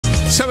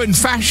So in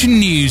fashion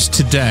news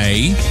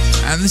today,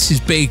 and this is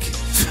big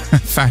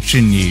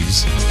fashion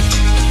news,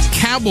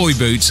 cowboy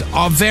boots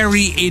are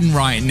very in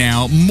right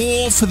now,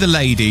 more for the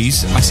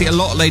ladies. I see a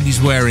lot of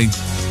ladies wearing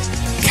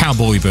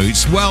cowboy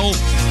boots. Well,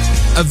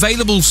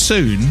 available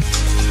soon,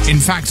 in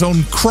fact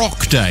on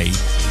Croc Day,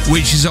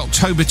 which is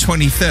October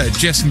 23rd,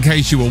 just in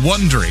case you were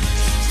wondering.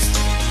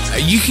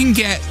 You can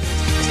get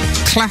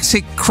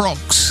classic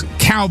Crocs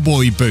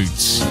cowboy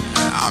boots.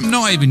 I'm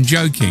not even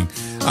joking.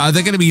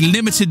 They're going to be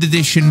limited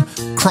edition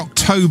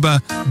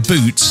Croctober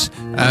boots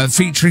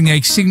featuring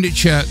a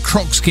signature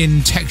croc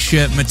skin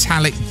texture,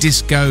 metallic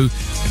disco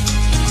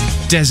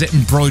desert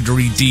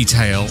embroidery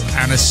detail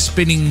and a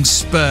spinning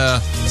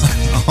spur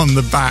on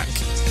the back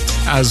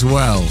as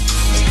well.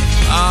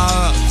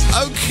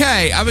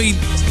 Okay, I mean,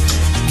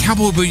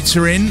 cowboy boots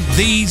are in.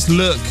 These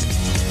look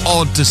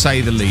odd to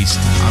say the least.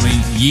 I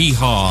mean,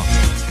 yeehaw,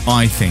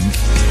 I think.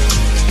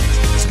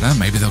 I don't know,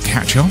 maybe they'll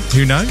catch on.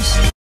 Who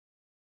knows?